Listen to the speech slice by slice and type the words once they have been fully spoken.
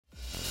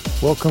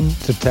Welcome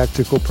to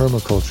Tactical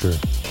Permaculture.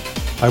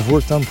 I've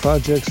worked on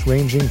projects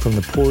ranging from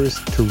the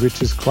poorest to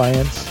richest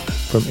clients,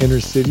 from inner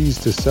cities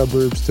to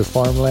suburbs to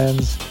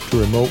farmlands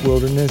to remote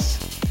wilderness,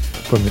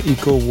 from the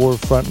eco-war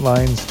front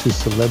lines to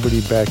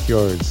celebrity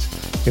backyards.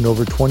 In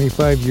over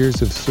 25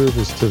 years of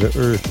service to the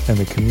earth and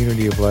the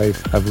community of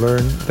life, I've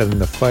learned that in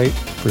the fight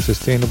for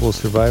sustainable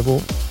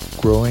survival,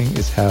 growing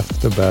is half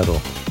the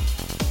battle.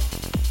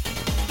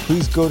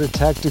 Please go to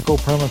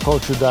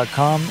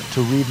tacticalpermaculture.com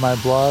to read my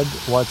blog,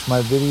 watch my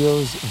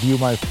videos, view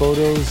my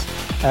photos,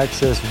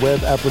 access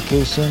web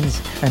applications,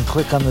 and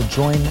click on the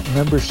Join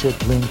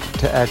Membership link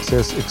to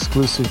access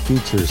exclusive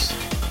features.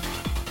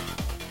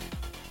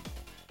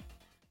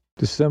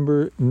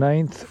 December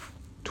 9th,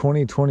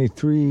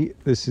 2023.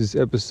 This is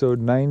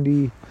episode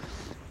 90,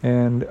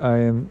 and I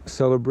am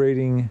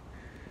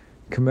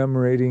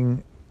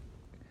commemorating,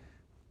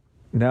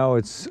 now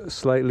it's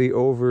slightly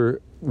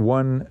over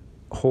one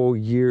whole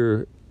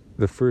year,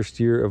 the first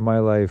year of my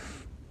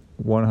life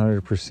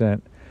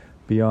 100%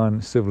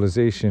 beyond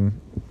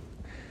civilization.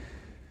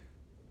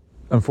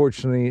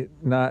 Unfortunately,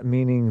 not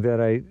meaning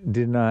that I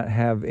did not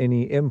have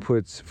any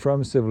inputs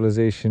from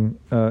civilization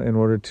in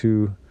order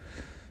to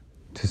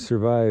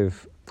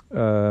survive.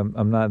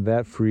 I'm not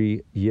that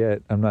free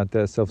yet. I'm not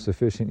that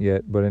self-sufficient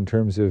yet. But in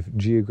terms of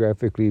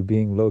geographically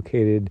being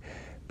located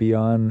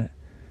beyond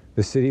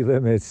the city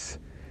limits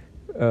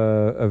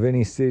of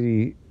any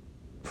city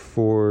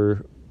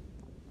for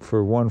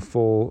one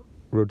full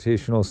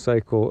rotational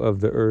cycle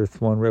of the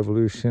earth, one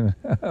revolution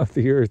of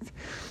the earth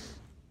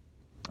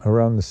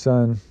around the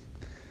sun,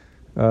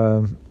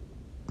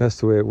 that's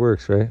the way it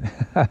works, right?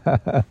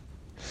 I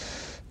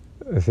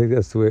think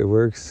that's the way it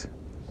works.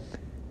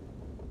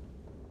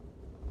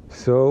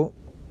 So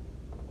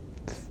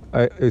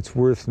it's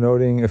worth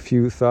noting a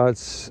few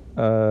thoughts.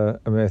 I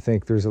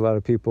think there's a lot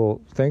of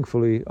people,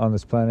 thankfully, on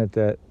this planet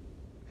that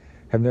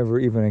have never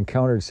even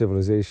encountered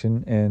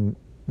civilization, and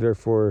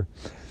therefore,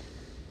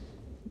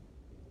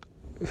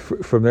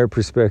 from their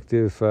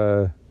perspective,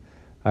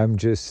 I'm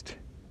just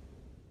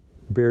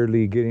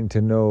barely getting to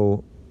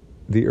know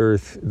the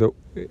earth,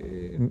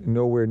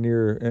 nowhere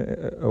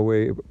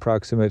near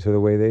proximate to the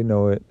way they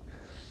know it,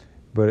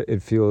 but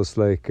it feels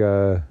like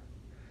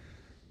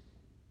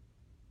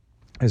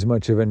as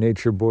much of a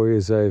nature boy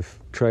as I've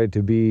tried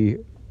to be,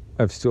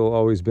 I've still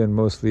always been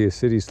mostly a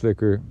city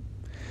slicker,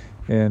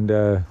 and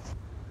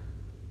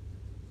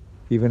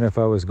even if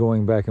I was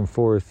going back and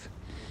forth,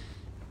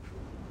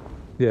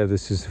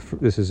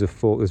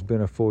 it's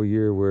been a full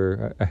year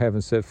where I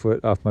haven't set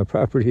foot off my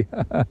property,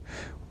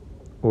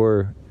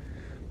 or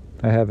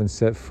I haven't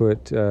set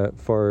foot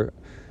far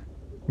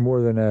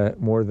more than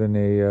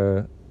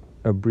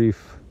a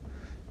brief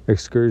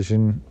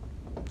excursion,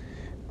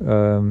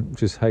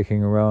 just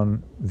hiking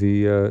around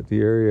the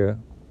area.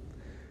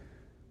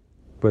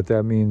 But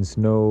that means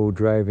no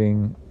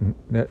driving.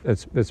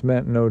 It's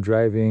meant no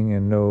driving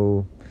and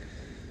no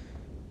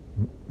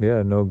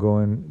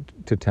going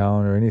to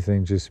town or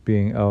anything, just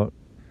being out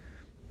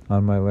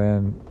on my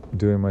land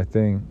doing my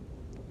thing.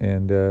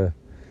 And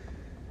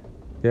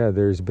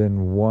there's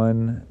been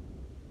one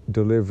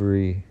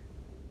delivery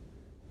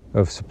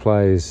of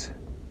supplies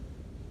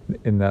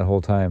in that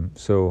whole time.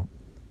 So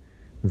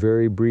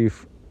very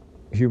brief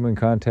human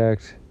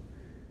contact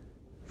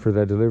for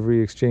that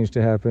delivery exchange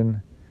to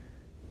happen,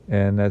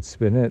 and that's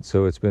been it.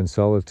 So it's been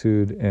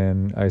solitude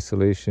and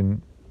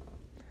isolation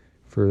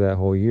for that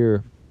whole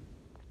year.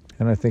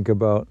 And I think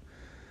about,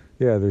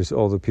 there's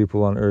all the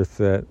people on Earth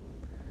that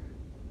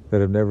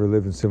have never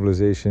lived in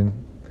civilization.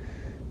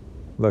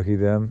 Lucky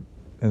them.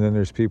 And then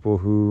there's people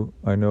who,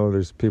 I know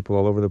there's people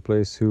all over the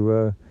place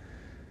who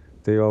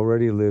they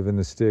already live in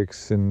the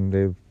sticks, and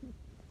they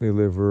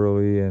live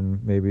rurally,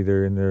 and maybe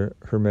they're in their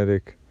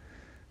hermetic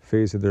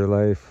phase of their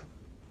life.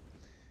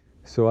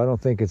 So I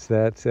don't think it's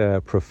that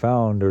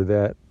profound, or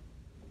that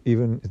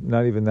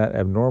not even that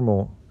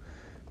abnormal.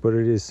 But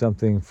it is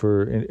something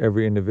for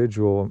every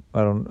individual.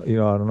 I don't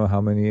know how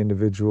many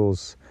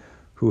individuals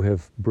who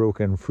have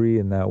broken free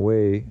in that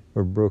way,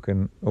 or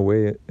broken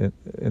away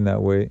in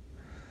that way,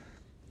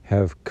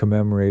 have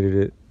commemorated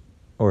it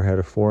or had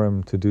a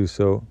forum to do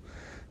so.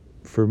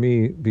 For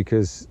me,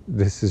 because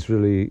this is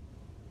really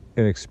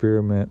an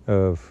experiment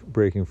of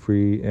breaking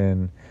free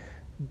and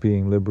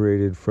being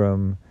liberated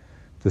from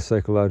the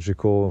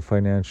psychological,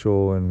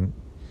 financial, and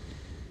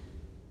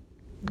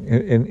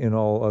in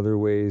all other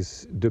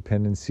ways,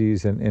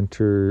 dependencies and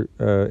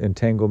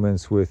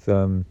entanglements with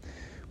the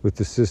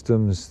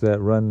systems that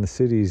run the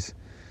cities.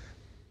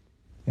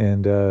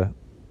 And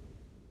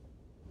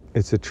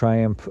it's a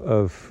triumph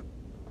of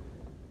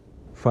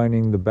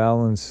finding the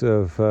balance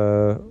of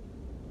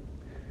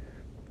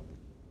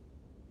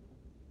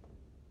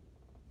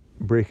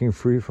breaking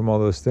free from all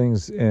those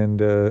things,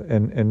 and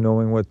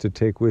knowing what to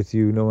take with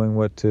you, knowing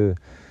what to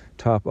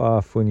top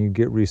off when you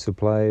get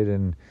resupplied,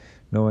 and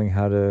knowing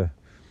how to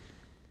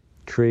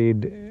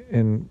trade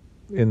in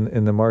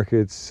the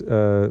markets,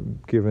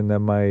 given that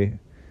my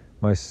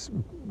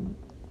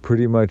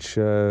pretty much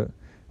the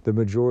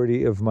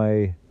majority of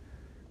my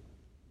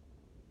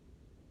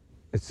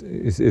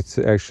it's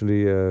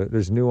actually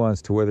there's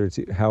nuance to whether it's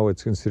how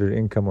it's considered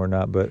income or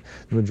not. But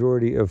the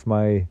majority of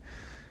my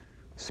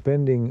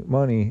spending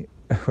money,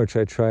 which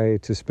I try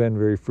to spend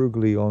very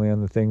frugally, only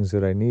on the things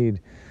that I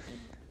need,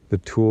 the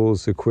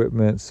tools,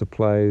 equipment,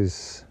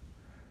 supplies,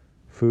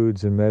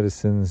 foods and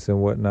medicines and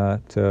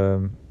whatnot,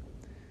 to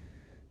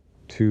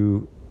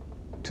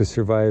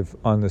survive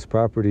on this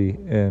property,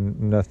 and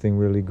nothing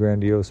really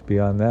grandiose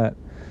beyond that.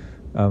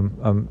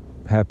 I'm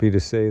happy to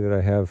say that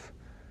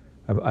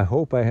I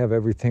hope I have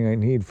everything I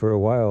need for a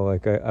while.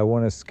 Like I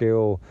want to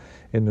scale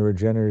in the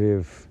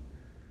regenerative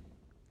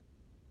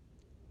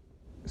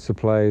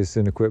supplies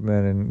and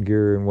equipment and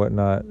gear and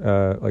whatnot,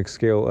 like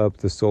scale up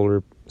the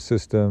solar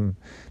system,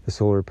 the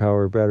solar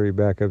power battery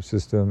backup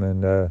system,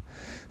 and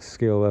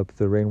scale up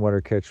the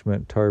rainwater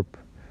catchment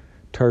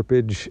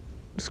tarpage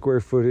square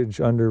footage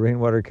under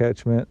rainwater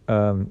catchment.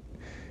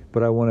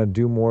 But I want to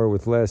do more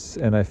with less,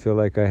 and I feel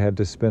like I had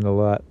to spend a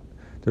lot.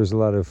 There's a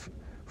lot of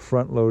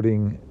front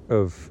loading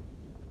of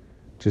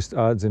just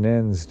odds and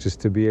ends just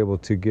to be able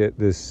to get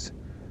this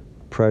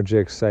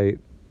project site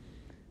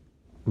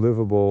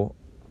livable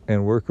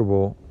and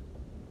workable.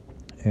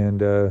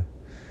 And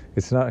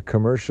it's not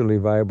commercially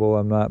viable.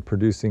 I'm not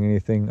producing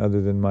anything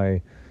other than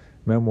my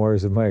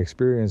memoirs of my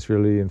experience,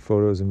 really, and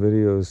photos and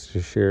videos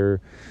to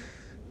share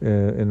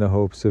in the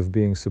hopes of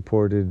being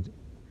supported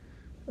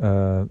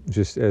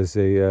just as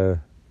a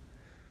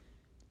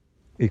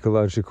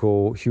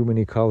human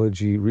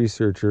ecology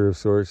researcher of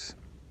sorts.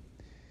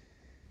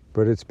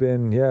 But it's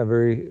been,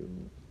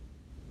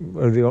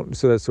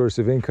 so that source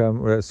of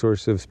income, or that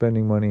source of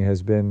spending money,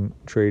 has been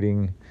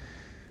trading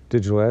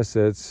digital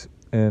assets,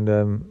 and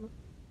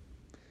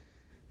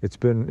it's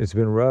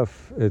been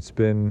rough. It's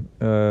been,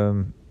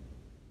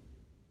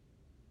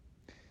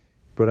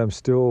 but I'm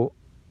still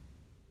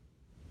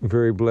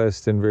very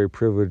blessed and very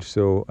privileged,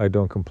 so I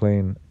don't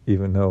complain,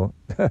 even though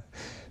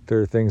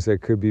there are things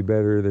that could be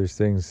better. There's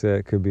things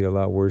that could be a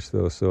lot worse,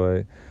 though.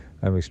 So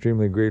I'm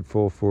extremely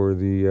grateful for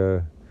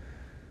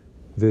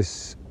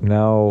this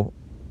now,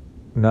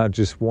 not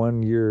just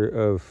 1 year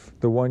of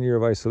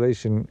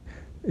isolation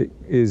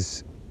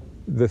is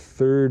the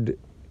third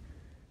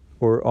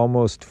or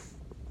almost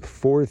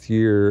fourth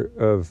year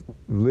of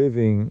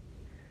living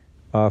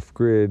off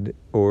grid,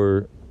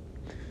 or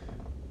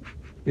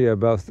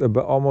about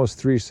almost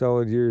 3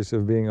 solid years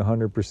of being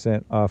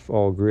 100% off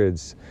all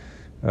grids.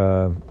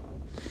 But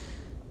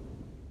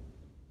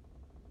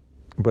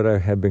I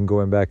had been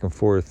going back and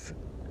forth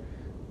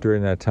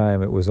during that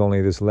time. It was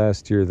only this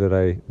last year that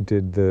I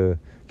did the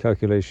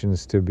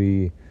calculations to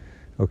be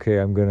okay.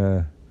 I'm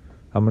gonna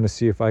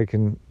see if I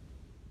can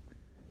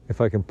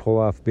pull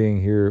off being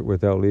here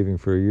without leaving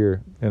for a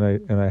year, and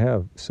I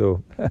have.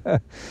 So,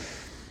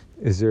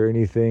 is there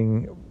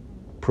anything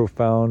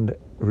profound?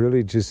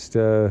 Really, just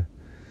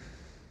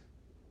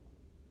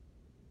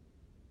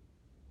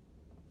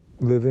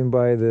living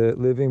by the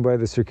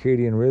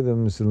circadian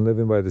rhythms and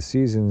living by the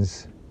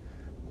seasons.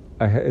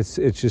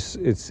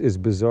 It's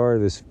bizarre,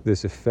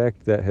 this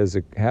effect that has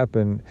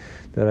happened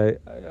that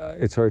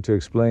it's hard to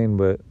explain.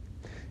 But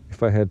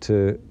if I had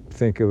to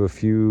think of a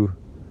few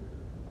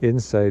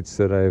insights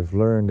that I've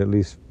learned, at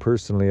least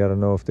personally, I don't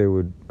know if they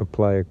would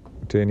apply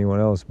to anyone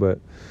else, but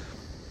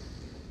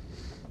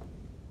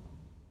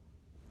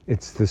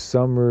it's the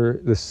summer.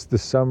 The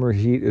summer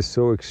heat is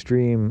so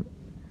extreme,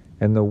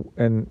 and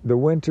the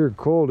winter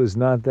cold is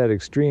not that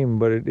extreme,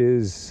 but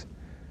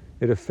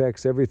it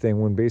affects everything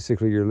when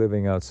basically you're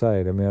living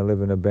outside. I mean, I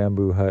live in a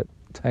bamboo hut,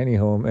 tiny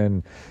home,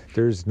 and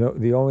there's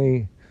the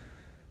only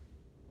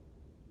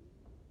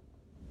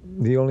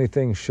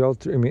thing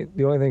sheltering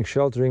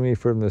me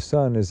from the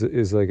sun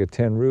is like a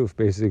tin roof,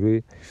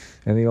 basically,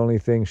 and the only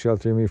thing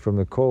sheltering me from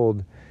the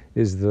cold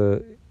is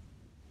the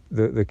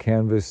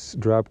canvas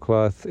drop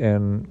cloth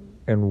and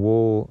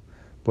wool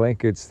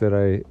blankets that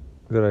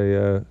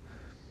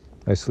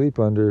I sleep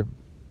under,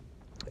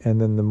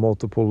 and then the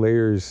multiple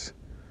layers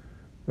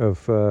of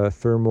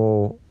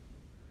thermal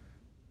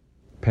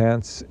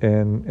pants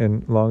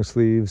and long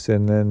sleeves,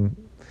 and then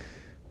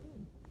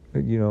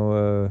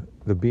the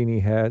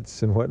beanie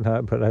hats and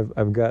whatnot. But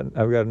I've got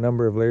a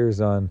number of layers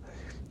on.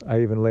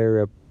 I even layer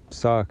up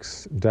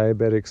socks,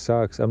 diabetic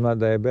socks. I'm not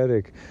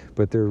diabetic,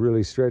 but they're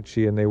really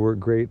stretchy and they work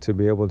great to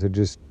be able to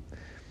just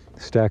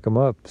stack them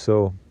up.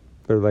 So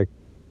they're like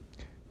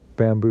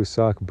bamboo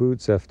sock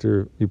boots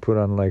after you put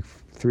on like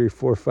 3,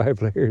 4,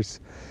 5 layers,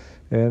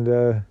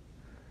 and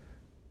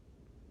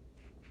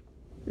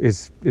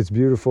it's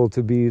beautiful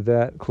to be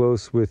that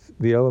close with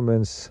the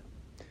elements,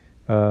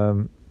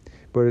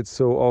 but it's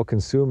so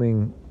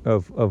all-consuming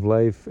of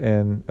life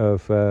and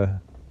of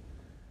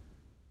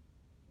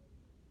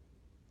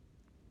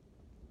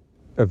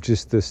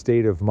just the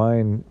state of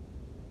mind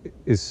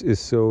is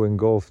so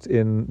engulfed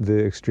in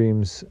the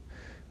extremes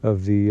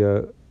of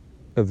the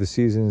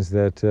seasons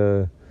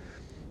that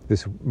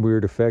this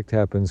weird effect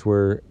happens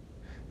where,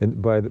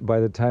 and by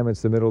the time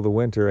it's the middle of the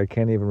winter, I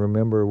can't even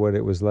remember what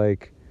it was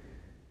like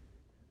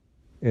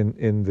in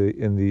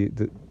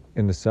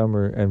the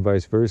summer, and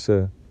vice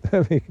versa.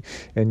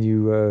 And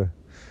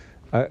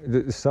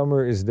The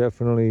summer is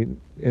definitely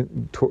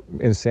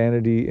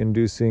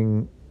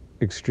insanity-inducing,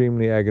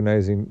 extremely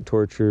agonizing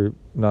torture,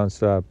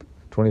 nonstop,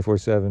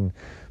 24/7,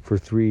 for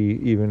 3,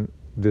 even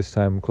this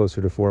time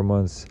closer to 4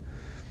 months.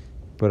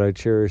 But I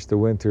cherish the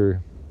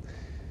winter.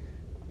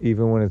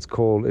 Even when it's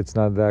cold, it's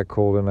not that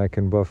cold, and I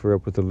can buffer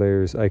up with the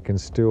layers. I can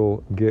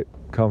still get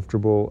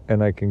comfortable,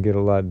 and I can get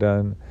a lot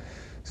done.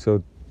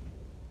 So,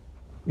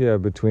 yeah,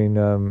 between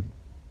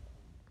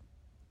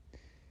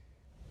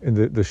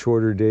the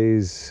shorter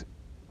days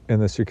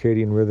and the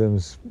circadian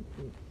rhythms,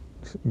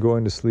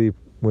 going to sleep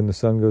when the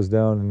sun goes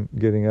down and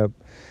getting up,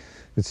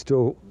 it's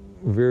still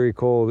very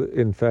cold.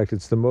 In fact,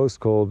 it's the most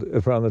cold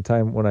around the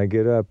time when I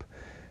get up,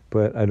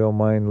 but I don't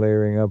mind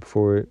layering up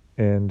for it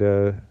and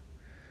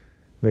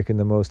making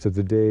the most of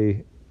the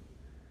day,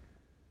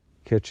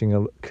 catching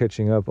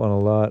up on a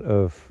lot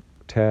of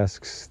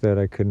tasks that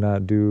I could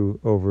not do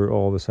over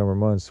all the summer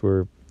months,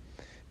 where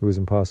it was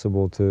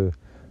impossible to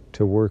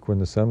work when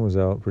the sun was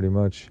out, pretty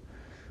much,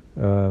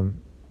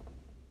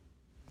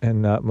 and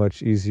not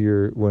much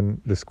easier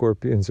when the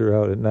scorpions are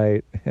out at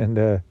night, and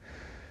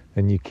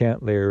you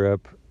can't layer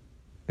up,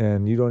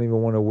 and you don't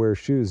even want to wear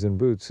shoes and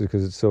boots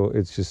because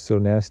it's just so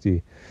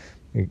nasty.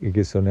 It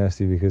gets so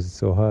nasty because it's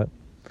so hot.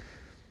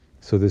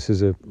 So this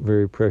is a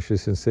very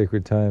precious and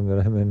sacred time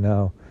that I'm in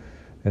now,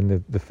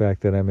 and the fact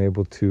that I'm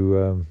able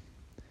to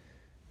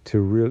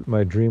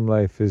my dream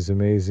life is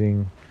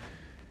amazing.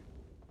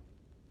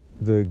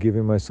 The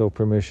giving myself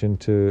permission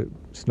to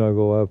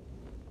snuggle up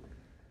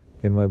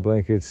in my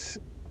blankets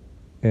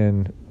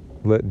and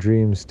let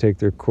dreams take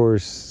their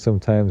course,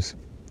 sometimes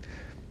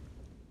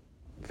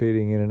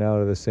fading in and out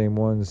of the same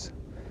ones.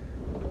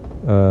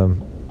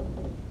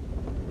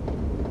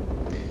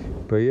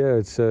 But yeah,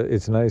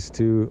 it's nice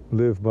to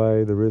live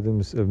by the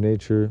rhythms of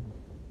nature,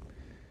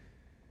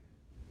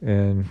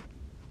 and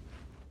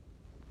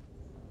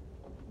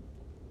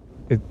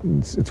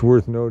it's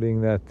worth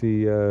noting that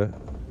the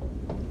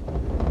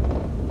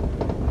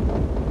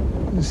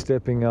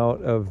stepping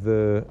out of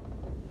the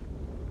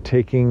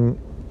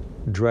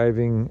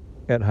driving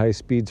at high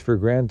speeds for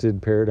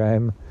granted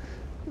paradigm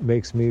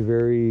makes me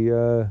very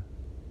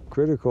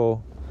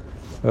critical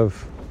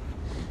of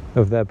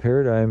that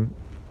paradigm,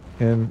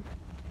 and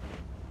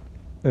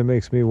it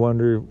makes me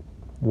wonder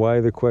why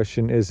the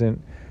question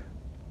isn't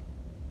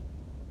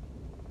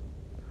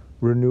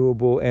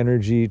renewable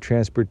energy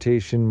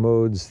transportation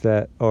modes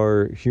that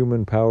are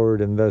human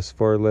powered and thus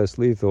far less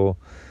lethal,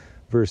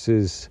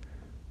 versus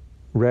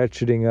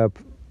ratcheting up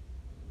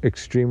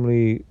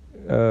extremely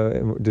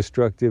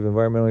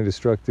environmentally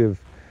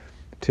destructive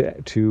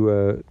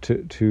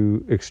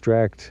to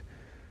extract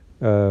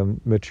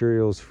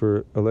materials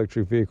for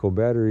electric vehicle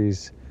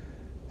batteries,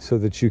 so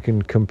that you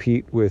can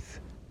compete with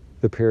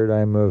the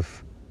paradigm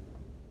of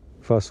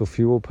fossil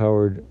fuel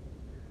powered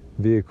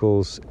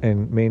vehicles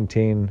and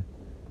maintain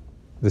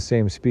the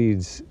same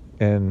speeds,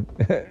 and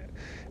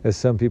as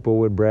some people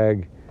would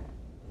brag,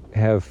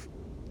 have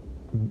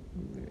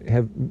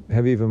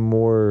even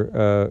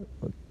more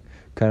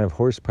kind of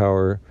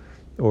horsepower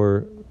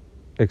or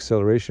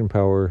acceleration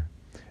power,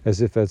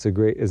 as if that's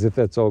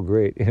all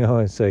great.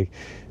 It's like,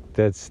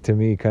 that's to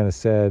me kind of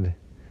sad.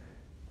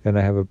 And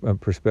I have a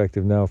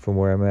perspective now from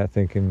where I'm at,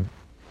 thinking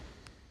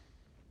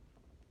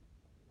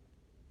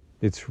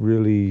it's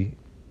really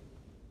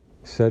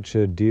such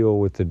a deal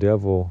with the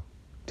devil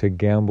to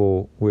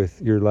gamble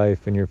with your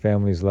life and your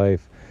family's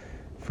life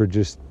for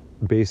just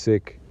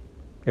basic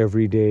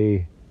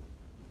everyday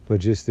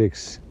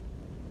logistics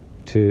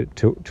to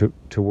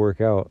work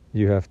out.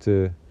 You have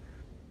to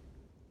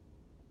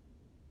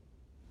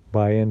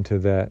buy into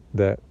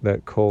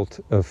that cult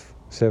of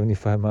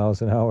 75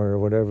 miles an hour or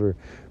whatever,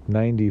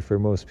 90 for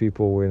most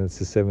people when it's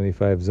the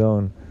 75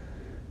 zone.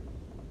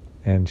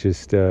 And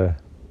just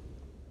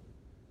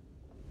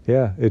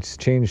it's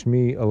changed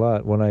me a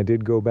lot. When I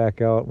would go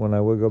back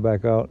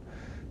out,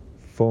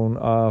 phone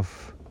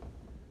off,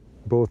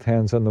 both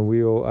hands on the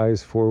wheel,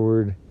 eyes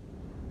forward,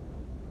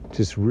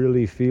 just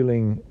really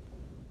feeling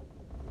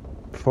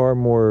far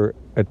more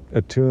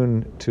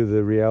attuned to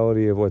the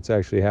reality of what's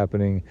actually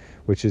happening,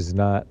 which is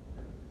not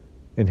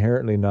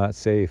inherently not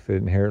safe,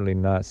 inherently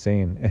not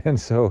sane. And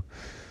so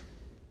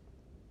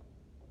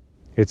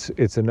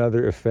it's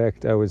another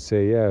effect, I would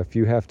say. Yeah, if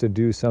you have to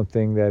do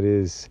something that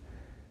is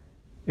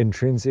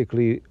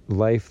intrinsically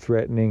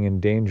life-threatening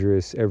and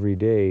dangerous every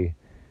day,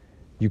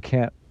 you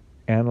can't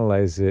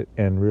analyze it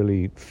and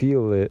really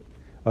feel it,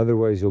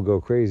 otherwise you'll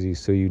go crazy,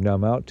 so you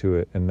numb out to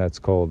it, and that's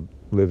called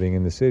living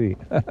in the city.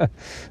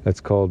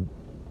 That's called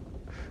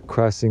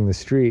crossing the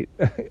street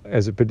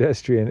as a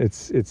pedestrian.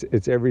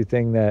 It's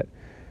everything that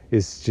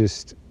is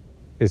just,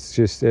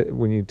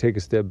 when you take a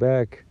step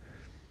back,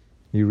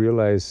 you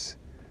realize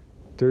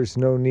there's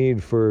no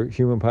need for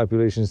human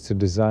populations to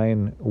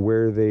design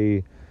where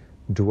they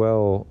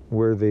dwell,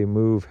 where they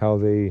move, how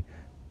they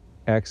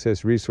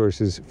access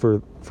resources,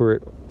 for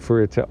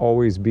it to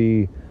always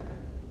be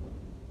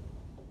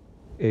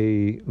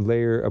a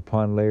layer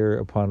upon layer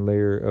upon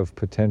layer of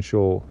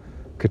potential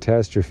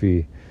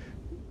catastrophe.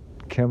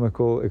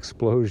 chemical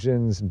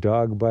explosions,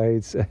 dog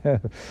bites. I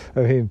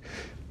mean,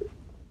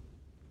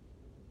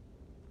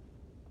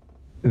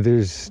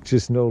 there's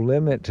just no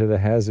limit to the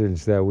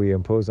hazards that we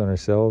impose on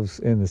ourselves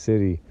in the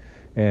city.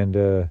 And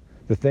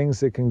the things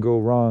that can go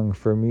wrong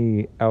for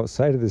me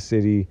outside of the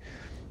city,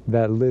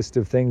 that list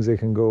of things that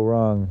can go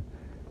wrong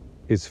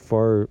is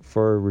far,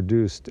 far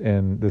reduced.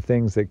 And the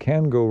things that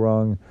can go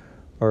wrong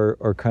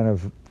are kind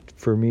of,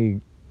 for me,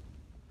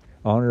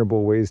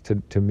 honorable ways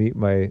to meet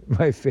my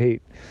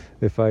fate.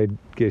 If I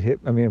get hit,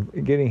 I mean,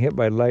 getting hit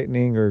by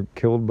lightning or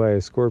killed by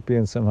a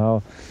scorpion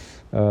somehow,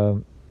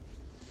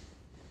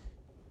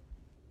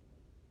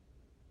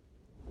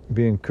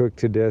 being cooked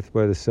to death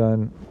by the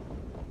sun,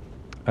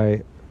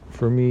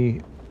 for me,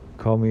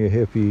 call me a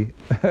hippie,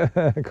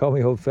 call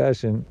me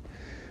old-fashioned.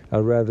 I'd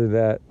rather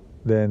that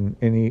than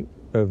any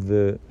of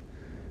the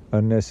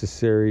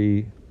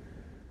unnecessary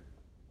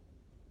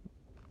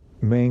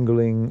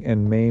mangling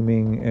and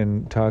maiming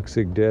and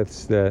toxic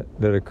deaths that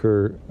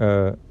occur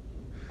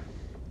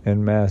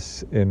en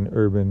masse in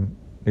urban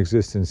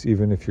existence,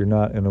 even if you're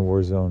not in a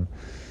war zone,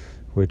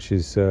 which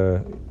is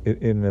in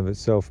and of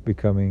itself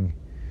becoming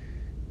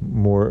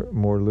more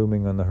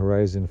looming on the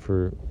horizon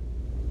for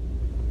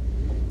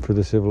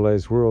the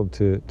civilized world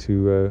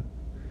to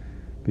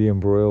be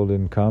embroiled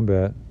in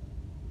combat.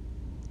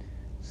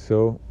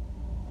 So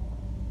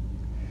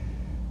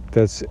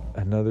that's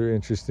another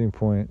interesting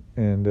point,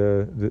 and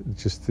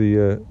just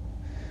the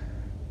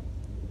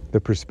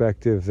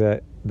perspective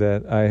that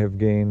I have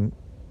gained,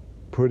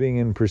 putting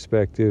in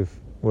perspective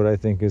what I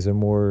think is a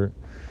more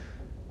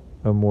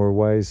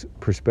wise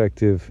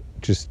perspective,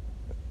 just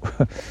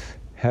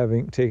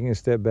taking a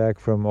step back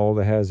from all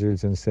the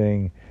hazards and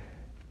saying,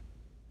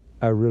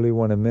 I really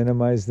want to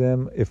minimize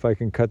them. If I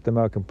can cut them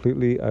out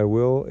completely, I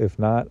will. If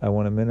not, I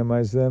want to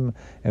minimize them.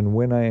 And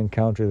when I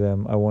encounter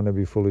them, I want to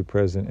be fully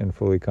present and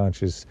fully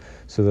conscious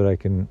so that I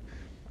can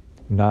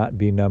not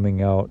be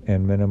numbing out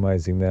and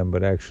minimizing them,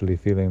 but actually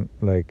feeling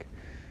like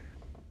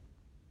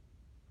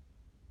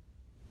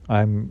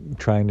I'm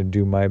trying to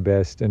do my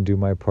best and do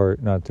my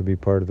part, not to be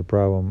part of the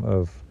problem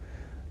of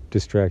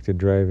distracted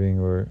driving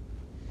or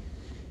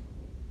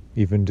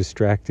even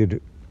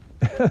distracted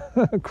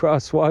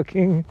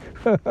crosswalking,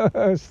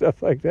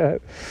 stuff like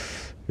that.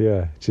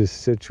 Yeah,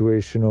 just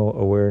situational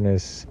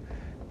awareness.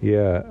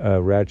 Yeah,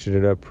 ratchet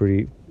it up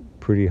pretty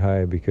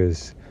high,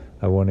 because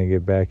I want to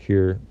get back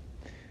here.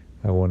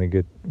 I want to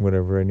get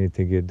whatever I need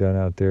to get done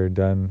out there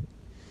done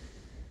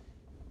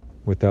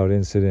without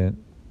incident.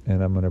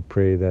 And I'm going to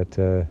pray that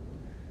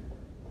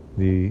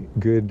the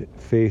good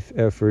faith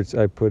efforts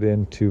I put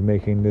into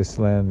making this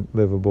land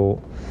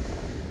livable,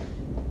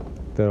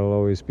 that I'll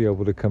always be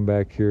able to come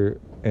back here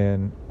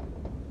and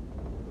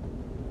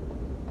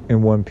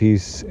in one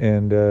piece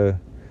and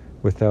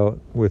without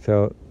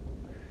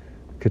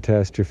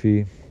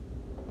catastrophe.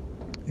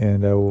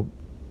 And I will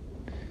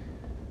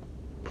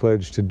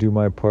pledge to do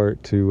my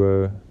part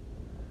to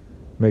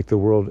make the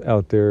world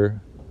out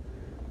there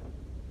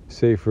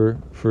safer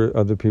for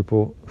other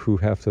people who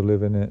have to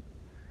live in it.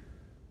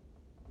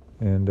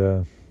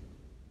 And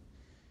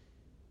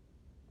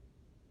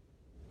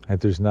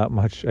there's not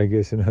much, I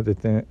guess. Another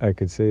thing I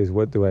could say is,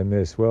 what do I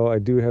miss? Well, I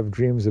do have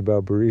dreams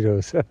about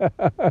burritos.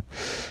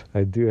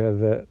 I do have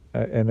that.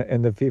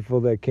 And the people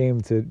that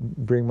came to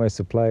bring my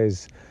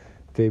supplies,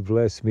 they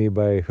blessed me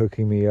by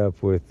hooking me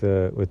up with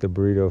a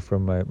burrito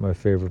from my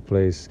favorite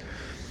place.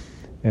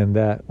 And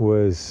that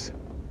was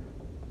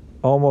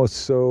almost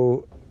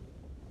so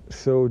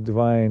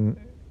divine.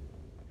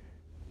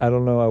 I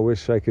don't know, I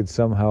wish I could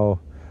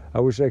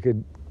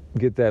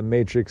get that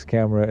Matrix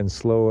camera and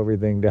slow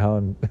everything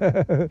down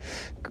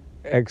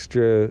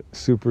extra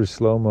super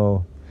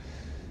slow-mo,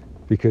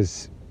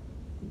 because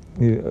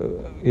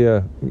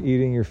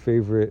eating your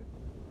favorite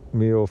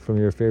meal from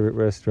your favorite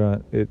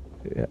restaurant,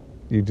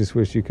 you just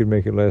wish you could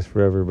make it last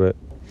forever. But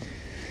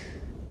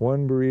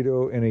one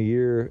burrito in a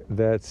year,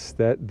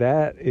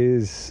 that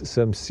is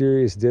some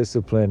serious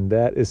discipline.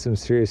 That is some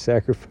serious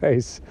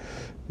sacrifice.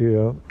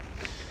 There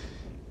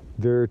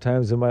are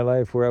times in my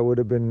life where I would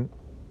have been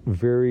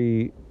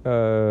very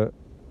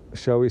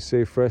shall we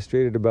say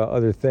frustrated about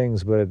other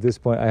things, but at this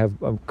point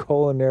I'm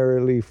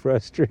culinarily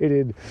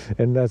frustrated,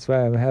 and that's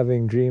why I'm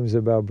having dreams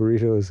about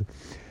burritos.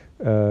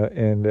 I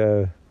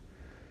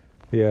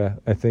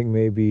think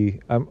maybe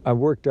I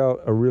worked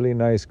out a really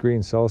nice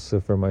green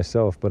salsa for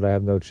myself, but I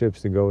have no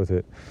chips to go with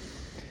it.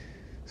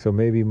 So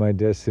maybe my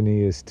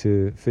destiny is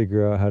to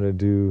figure out how to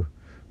do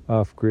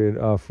off-grid,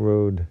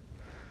 off-road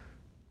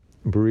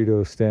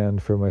burrito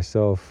stand for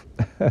myself.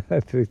 I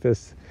think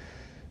that's,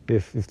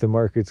 if the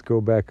markets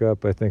go back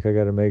up, I think I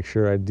got to make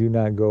sure I do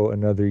not go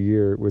another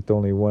year with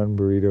only one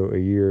burrito a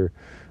year.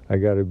 I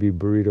got to be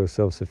burrito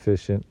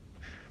self-sufficient.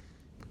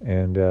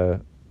 And I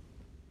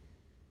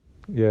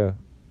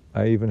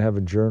even have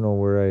a journal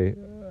where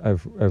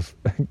I've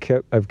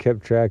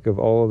kept track of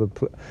all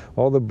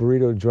the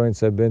burrito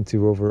joints I've been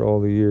to over all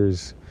the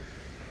years,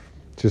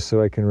 just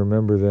so I can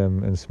remember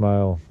them and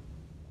smile.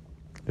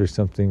 There's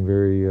something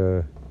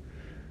very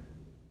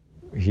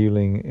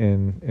healing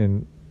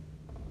in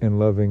and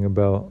loving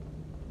about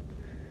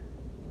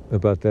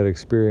that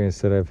experience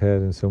that I've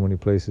had in so many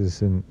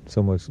places, and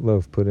so much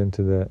love put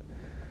into that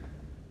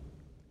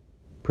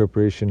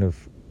preparation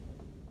of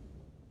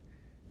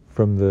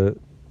from the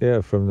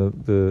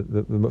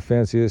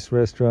fanciest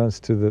restaurants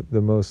to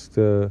the most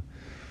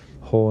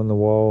hole in the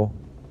wall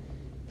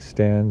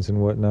stands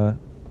and whatnot.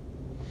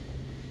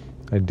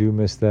 I do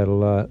miss that a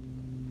lot,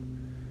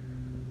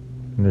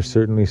 and there's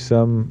certainly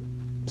some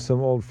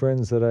old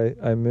friends that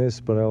I miss,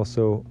 but I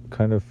also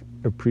kind of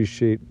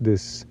appreciate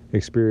this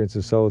experience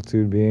of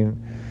solitude being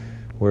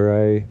where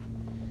I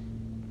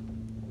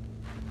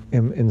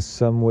am in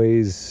some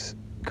ways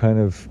kind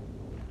of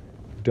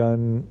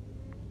done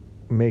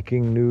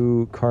making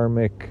new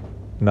karmic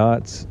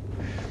knots.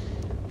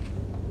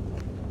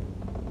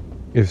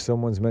 If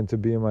someone's meant to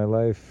be in my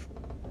life,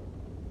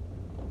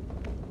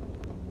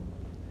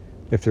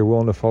 if they're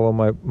willing to follow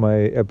my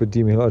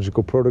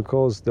epidemiological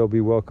protocols, they'll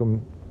be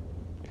welcome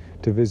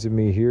to visit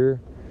me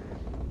here.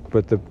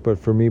 But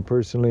for me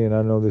personally, and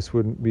I know this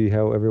wouldn't be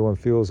how everyone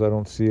feels, I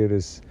don't see it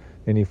as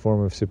any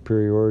form of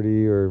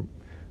superiority or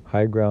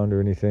high ground or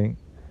anything.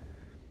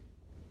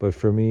 But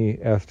for me,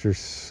 after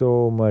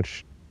so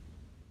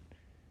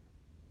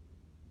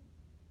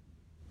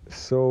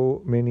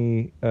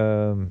many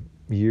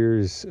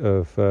years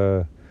of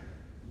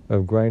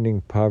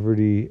grinding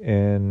poverty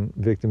and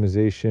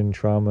victimization,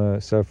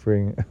 trauma,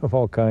 suffering of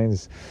all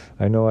kinds,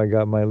 I know I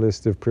got my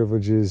list of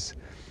privileges,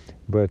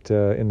 but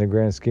in the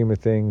grand scheme of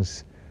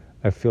things,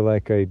 I feel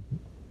like I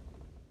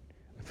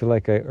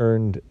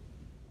earned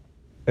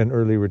an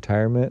early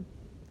retirement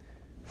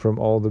from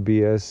all the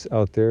BS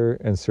out there,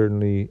 and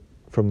certainly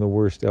from the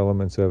worst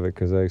elements of it,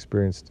 because I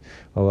experienced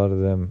a lot of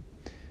them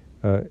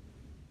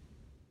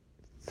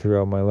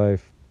throughout my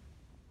life.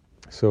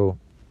 So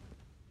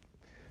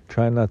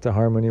try not to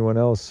harm anyone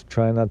else,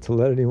 try not to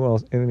let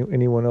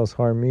anyone else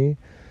harm me,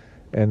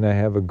 and I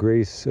have a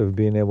grace of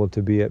being able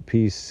to be at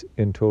peace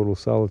in total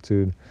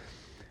solitude.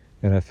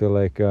 And I feel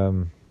like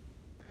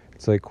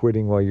it's like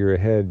quitting while you're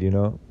ahead, you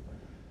know.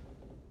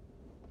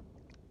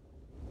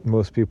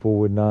 Most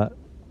people,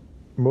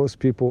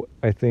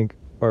 I think,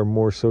 are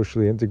more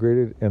socially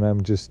integrated, and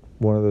I'm just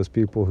one of those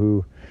people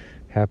who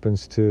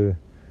happens to,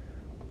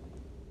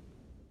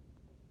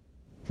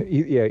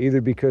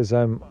 either because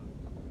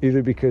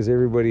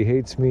everybody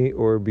hates me,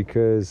 or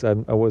because I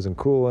wasn't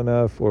cool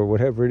enough, or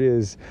whatever it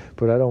is,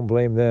 but I don't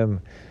blame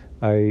them.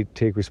 I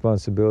take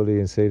responsibility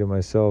and say to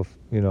myself,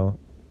 you know,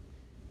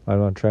 I'm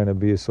not trying to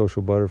be a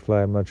social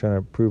butterfly. I'm not trying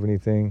to prove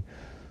anything.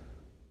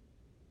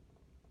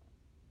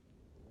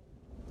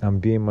 I'm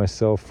being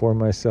myself for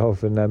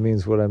myself, and that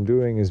means what I'm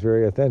doing is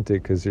very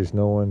authentic, because there's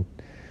no one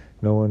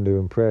to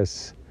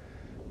impress.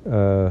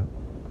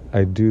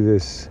 I do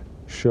this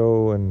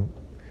show and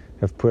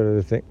have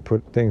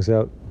put things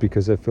out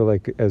because I feel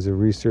like, as a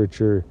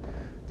researcher,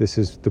 this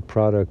is the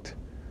product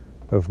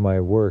of my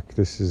work.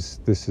 This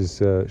is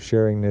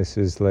sharing this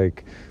is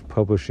like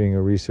publishing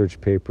a research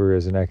paper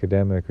as an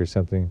academic or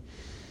something,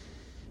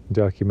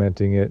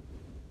 documenting it.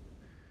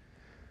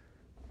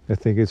 I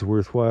think it's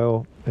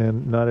worthwhile,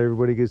 and not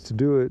everybody gets to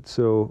do it.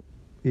 So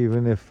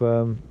even if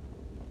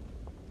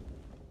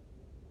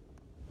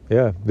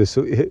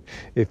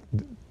if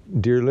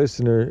dear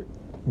listener,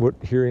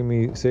 hearing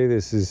me say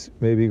this is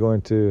maybe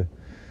going to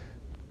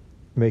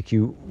make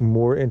you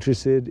more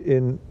interested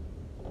in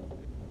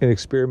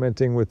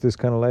experimenting with this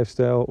kind of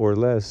lifestyle, or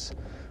less,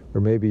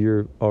 or maybe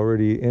you're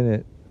already in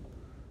it.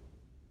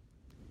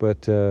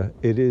 But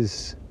it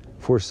is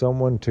for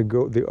someone to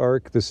go the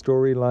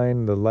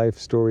storyline, the life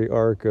story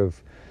arc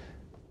of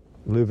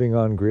living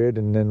on grid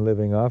and then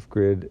living off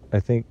grid. I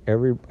think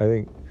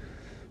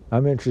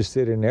I'm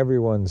interested in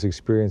everyone's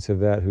experience of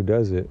that who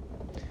does it,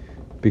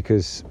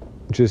 because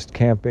just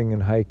camping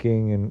and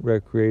hiking and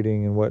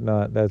recreating and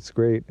whatnot, that's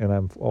great, and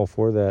I'm all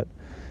for that.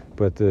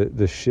 But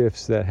the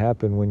shifts that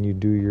happen when you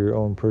do your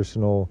own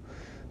personal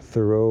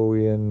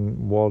Thoreauian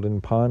Walden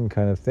Pond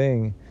kind of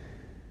thing,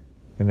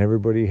 and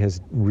everybody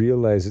has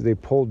realized that they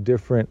pulled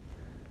different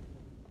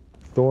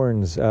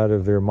thorns out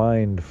of their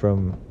mind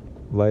from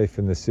life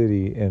in the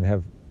city, and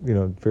have, you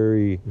know,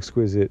 very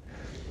exquisite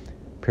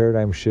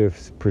paradigm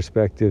shifts,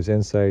 perspectives,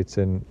 insights.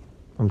 And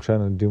I'm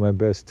trying to do my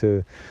best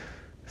to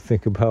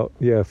think about,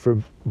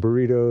 from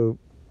burrito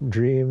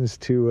dreams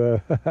to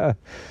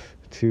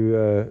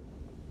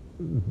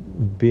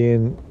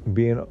being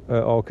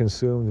all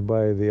consumed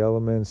by the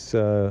elements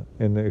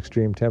and the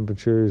extreme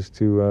temperatures,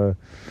 to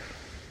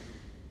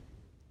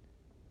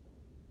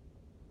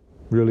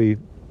really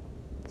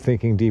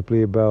thinking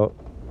deeply about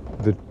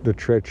the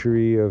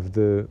treachery of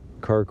the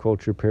car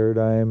culture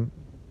paradigm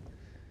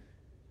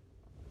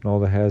and all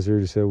the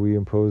hazards that we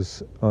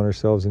impose on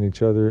ourselves and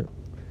each other,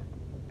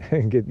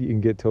 and you can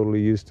get totally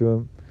used to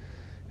them,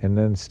 and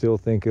then still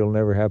think it'll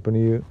never happen to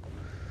you.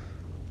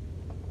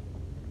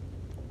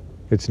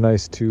 It's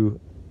nice to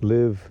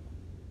live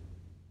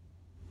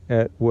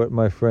at what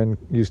my friend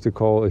used to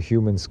call a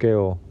human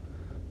scale,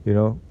 you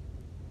know,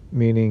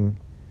 meaning,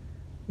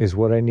 is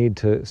what I need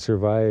to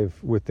survive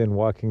within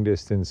walking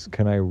distance,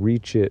 can I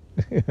reach it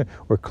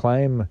or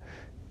climb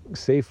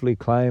safely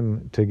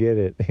climb to get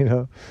it,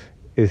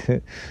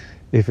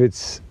 If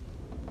it's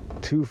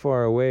too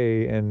far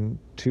away and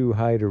too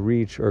high to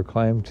reach or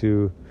climb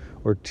to,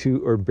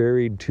 or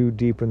buried too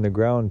deep in the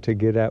ground to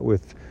get at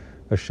with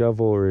a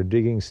shovel or a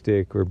digging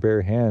stick or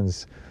bare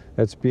hands,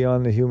 that's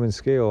beyond the human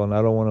scale, and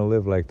I don't want to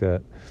live like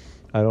that.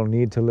 I don't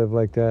need to live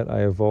like that.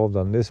 I evolved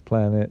on this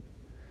planet.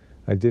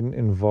 I didn't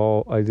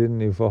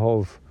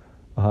evolve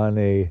on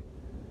a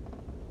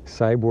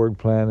cyborg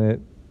planet,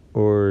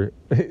 or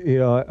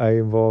I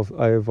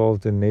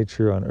evolved in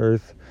nature on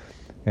Earth,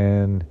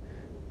 and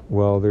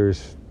while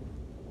there's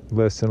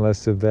less and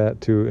less of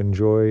that to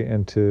enjoy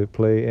and to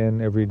play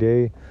in every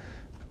day,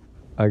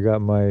 I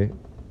got my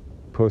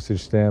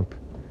postage stamp,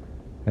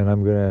 and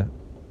I'm gonna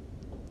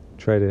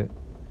try to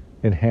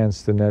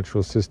enhance the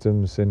natural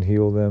systems and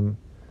heal them,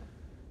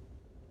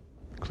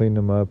 clean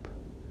them up,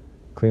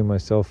 clean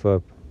myself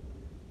up,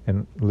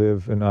 and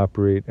live and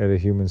operate at a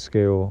human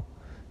scale,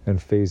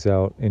 and phase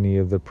out any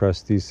of the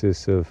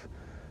prosthesis of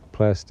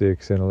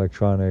plastics and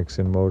electronics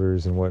and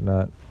motors and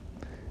whatnot.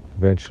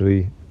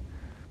 Eventually,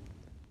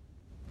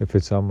 if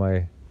it's on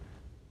my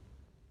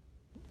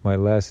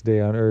last day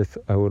on Earth,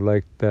 I would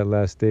like that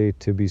last day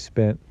to be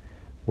spent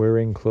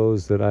wearing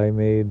clothes that I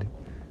made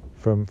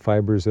from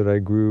fibers that I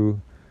grew,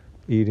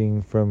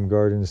 eating from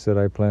gardens that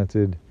I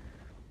planted,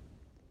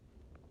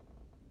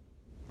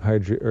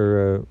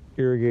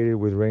 irrigated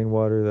with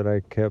rainwater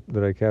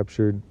that I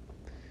captured,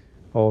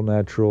 all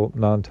natural,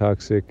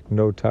 non-toxic,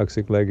 no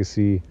toxic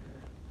legacy,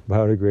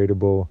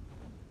 biodegradable,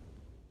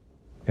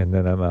 and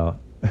then I'm out.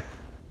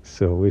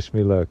 So wish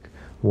me luck.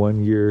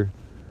 1 year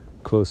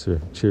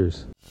closer.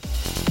 Cheers.